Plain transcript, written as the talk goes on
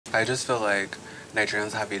I just feel like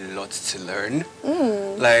Nigerians have a lot to learn,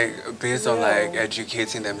 like based on like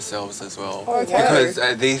educating themselves as well. Okay. Because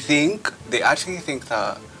they actually think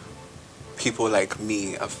that people like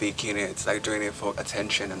me are faking it, like doing it for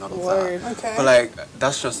attention and all of that. Okay. But like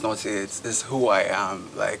that's just not it. It's who I am.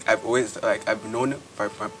 Like I've known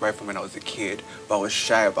right from when I was a kid, but I was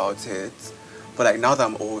shy about it. But like now that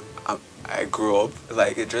I'm old, I grew up.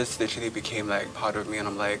 Like it just literally became like part of me, and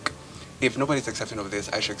I'm like, if nobody's accepting of this,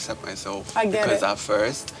 I should accept myself. I get because it. at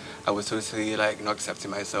first I was totally like not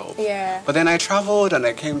accepting myself. Yeah. But then I traveled and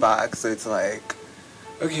I came back, so it's like,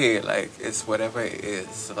 okay, like it's whatever it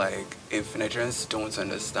is. Like if Nigerians don't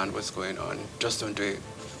understand what's going on, just don't do it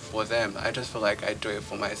for them. I just feel like I do it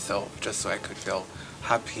for myself, just so I could feel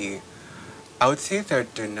happy. I would say they're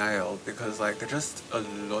denial because like they're just a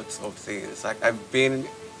lot of things. Like I've been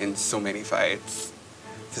in so many fights.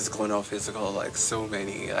 Physical, not physical, like so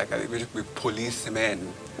many, like with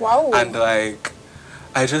policemen. Wow. And like,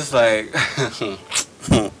 I just like,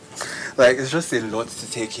 like it's just a lot to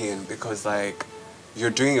take in because like,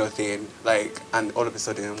 you're doing your thing, like, and all of a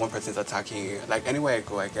sudden one person's attacking you. Like anywhere I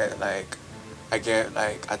go, I get like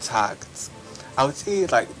attacked. I would say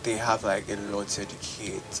like they have like a lot to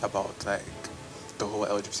educate about like the whole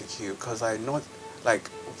LGBTQ because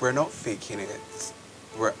we're not faking it.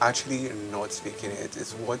 We're actually not faking it.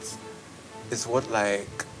 It's what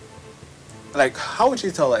like how would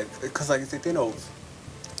you tell, like, because like it's a thing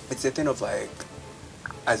of like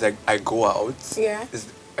as I go out,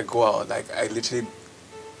 I go out, like I literally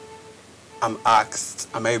I'm asked,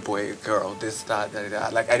 am I a boy, girl, this, that,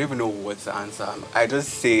 like I don't even know what's the answer. I just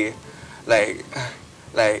say like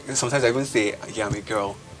sometimes I even say, yeah, I'm a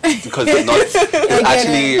girl. Because it's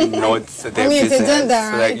actually not their business. Agenda,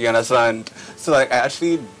 right? Like, you understand? So like I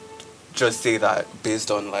actually just say that based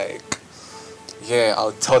on like, yeah,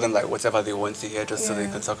 I'll tell them like whatever they want to hear just so they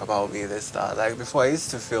can talk about me, this, that. Like before I used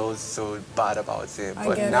to feel so bad about it,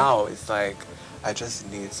 but now it's like I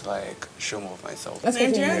just need to like show more of myself.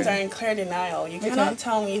 Nigerians are in clear denial. You cannot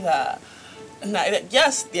tell me that.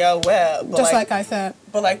 Yes, they're aware, but just like I said.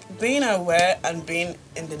 But like being aware and being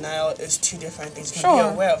in denial is two different things. You can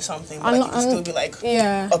be aware of something, but like, you can still be like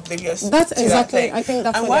oblivious. That's to exactly. that thing. I think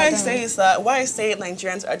that's. And why I say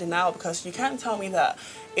Nigerians are denial, because you can't tell me that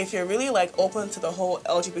if you're really like open to the whole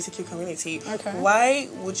LGBTQ community, why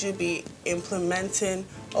would you be implementing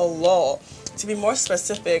a law? To be more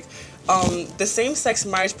specific, the same-sex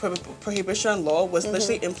marriage prohibition law was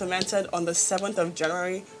literally implemented on the 7th of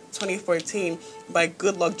January 2014 by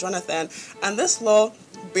Goodluck Jonathan, and this law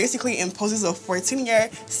basically imposes a 14-year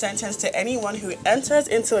sentence to anyone who enters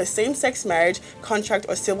into a same-sex marriage, contract,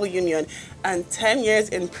 or civil union, and 10 years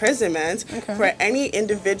imprisonment for any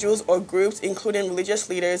individuals or groups, including religious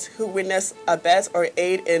leaders, who witness, abet, or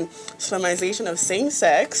aid in solemnization of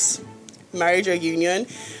same-sex marriage or union.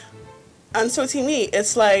 And so to me,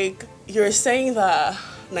 it's like you're saying that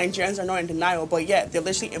Nigerians are not in denial, but yet they're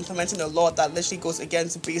literally implementing a law that literally goes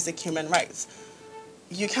against basic human rights.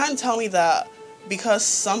 You can't tell me that because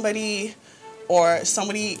somebody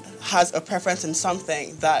has a preference in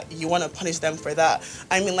something that you want to punish them for that.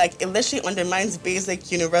 I mean, like, it literally undermines basic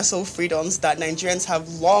universal freedoms that Nigerians have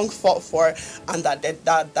long fought for and that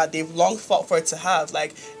they've long fought for to have.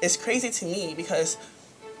 Like, it's crazy to me because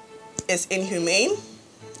it's inhumane.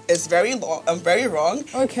 It's very wrong.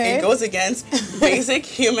 It goes against basic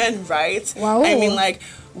human rights. Wow. I mean, like,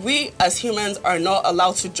 we as humans are not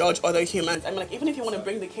allowed to judge other humans. I mean, like, even if you want to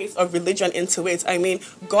bring the case of religion into it, I mean,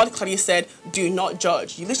 God clearly said, do not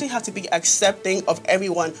judge. You literally have to be accepting of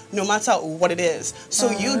everyone, no matter what it is.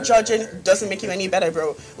 So you judging doesn't make you any better,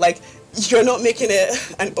 bro. Like, you're not making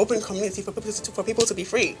it an open community for people to be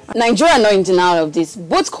free. Nigeria are not in denial of this.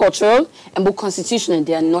 Both cultural and both constitutional,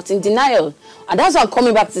 they are not in denial. And that's why I'm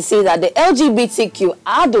coming back to say that the LGBTQ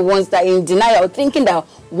are the ones that are in denial, thinking that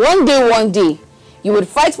one day, you would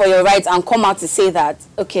fight for your rights and come out to say that,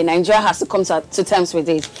 okay, Nigeria has to come to terms with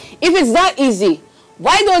it. If it's that easy,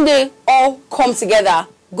 why don't they all come together,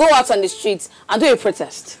 go out on the streets and do a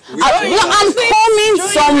protest? I'm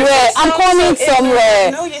coming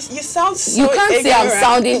somewhere. No, you sound so You can't ignorant. say I'm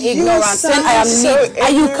sounding ignorant when I am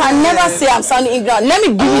and you can never say I'm sounding ignorant. Let me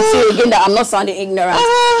give it to you again that I'm not sounding ignorant.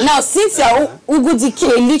 Now, Cynthia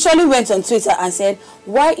Ugudike literally went on Twitter and said,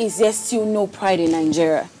 why is there still no pride in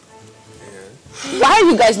Nigeria? Why are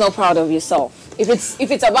you guys not proud of yourself? If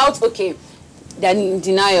it's about, okay, they're in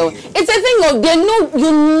denial. It's a thing of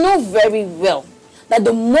you know very well that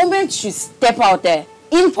the moment you step out there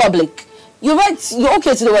in public, you're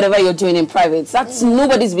okay to do whatever you're doing in private. That's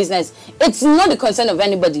nobody's business. It's not the concern of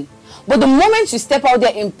anybody. But the moment you step out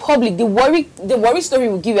there in public, the worry story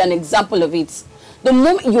will give you an example of it. The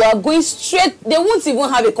moment you are going straight, they won't even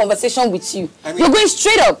have a conversation with you. I mean, you're going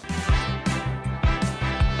straight up.